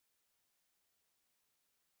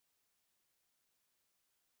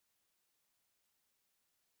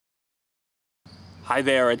Hi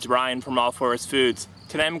there, it's Ryan from All Forest Foods.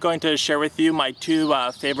 Today I'm going to share with you my two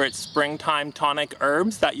favorite springtime tonic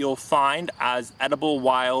herbs that you'll find as edible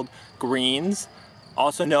wild greens,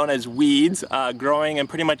 also known as weeds, growing in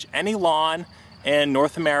pretty much any lawn in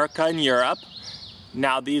North America and Europe.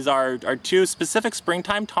 Now these are two specific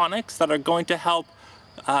springtime tonics that are going to help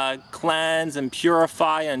cleanse and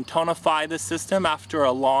purify and tonify the system after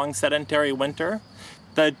a long sedentary winter.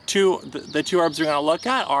 The two herbs we're going to look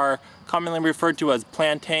at are commonly referred to as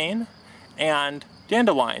plantain and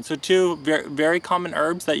dandelion. So two very common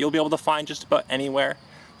herbs that you'll be able to find just about anywhere.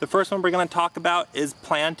 The first one we're going to talk about is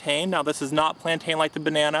plantain. Now this is not plantain like the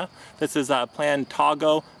banana. This is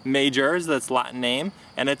Plantago majors, that's the Latin name,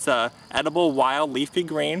 and it's a edible wild leafy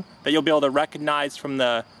green that you'll be able to recognize from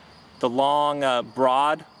the long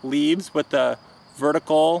broad leaves with the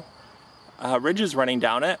vertical ridges running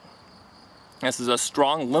down it. This is a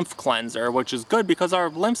strong lymph cleanser, which is good because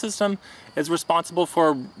our lymph system is responsible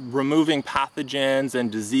for removing pathogens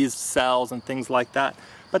and diseased cells and things like that.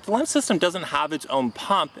 But the lymph system doesn't have its own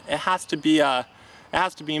pump. It has to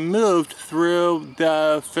be moved through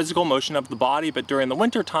the physical motion of the body. But during the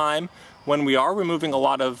winter time, when we are removing a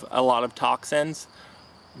lot of toxins,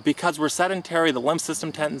 because we're sedentary, the lymph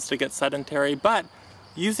system tends to get sedentary. But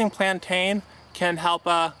using plantain can help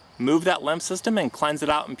move that lymph system and cleanse it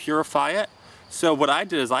out and purify it. So what I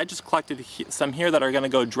did is I just collected some here that are going to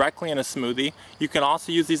go directly in a smoothie. You can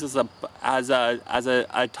also use these as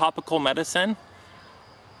a topical medicine.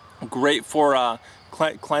 Great for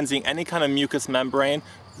cleansing any kind of mucous membrane.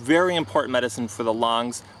 Very important medicine for the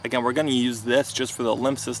lungs. Again, we're going to use this just for the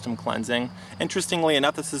lymph system cleansing. Interestingly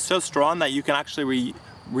enough, this is so strong that you can actually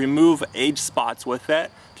remove age spots with it.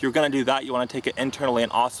 If you're going to do that, you want to take it internally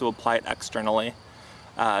and also apply it externally.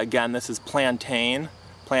 Again, this is plantain.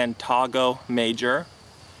 Plantago major.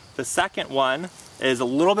 The second one is a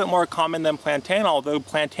little bit more common than plantain, although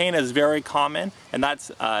plantain is very common, and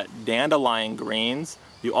that's dandelion greens.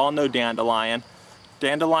 You all know dandelion.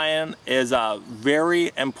 Dandelion is a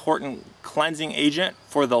very important cleansing agent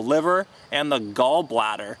for the liver and the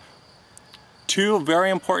gallbladder. Two very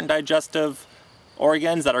important digestive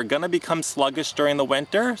organs that are going to become sluggish during the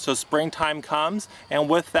winter. So springtime comes, and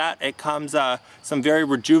with that it comes some very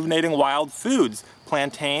rejuvenating wild foods,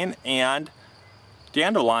 plantain and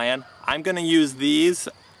dandelion. I'm going to use these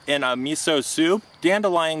in a miso soup.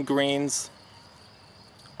 Dandelion greens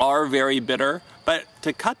are very bitter, but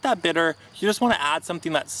to cut that bitter, you just want to add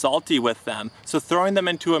something that's salty with them. So throwing them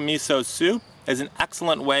into a miso soup is an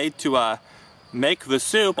excellent way to make the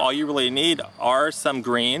soup. All you really need are some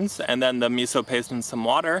greens and then the miso paste and some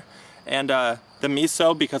water. And the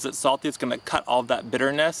miso, because it's salty, it's going to cut all of that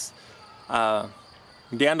bitterness.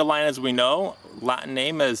 Dandelion, as we know, Latin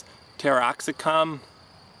name is Taraxacum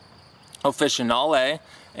officinale,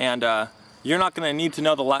 and you're not going to need to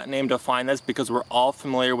know the Latin name to find this because we're all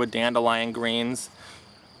familiar with dandelion greens.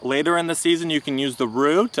 Later in the season you can use the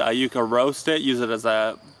root, you can roast it, use it as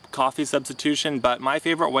a coffee substitution, but my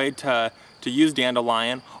favorite way to use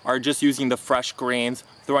dandelion are just using the fresh greens,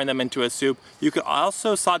 throwing them into a soup. You can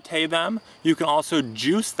also saute them, you can also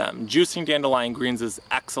juice them. Juicing dandelion greens is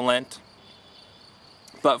excellent.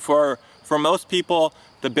 But for most people,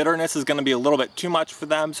 the bitterness is going to be a little bit too much for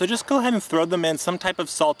them, so just go ahead and throw them in some type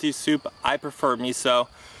of salty soup. I prefer miso.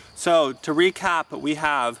 So to recap, we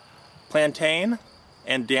have plantain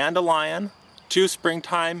and dandelion, two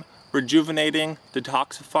springtime rejuvenating,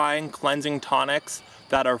 detoxifying, cleansing tonics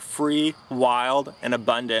that are free, wild, and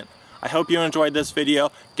abundant. I hope you enjoyed this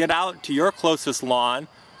video. Get out to your closest lawn.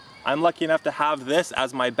 I'm lucky enough to have this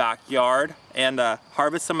as my backyard, and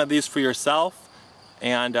harvest some of these for yourself,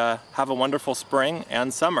 and have a wonderful spring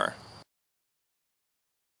and summer.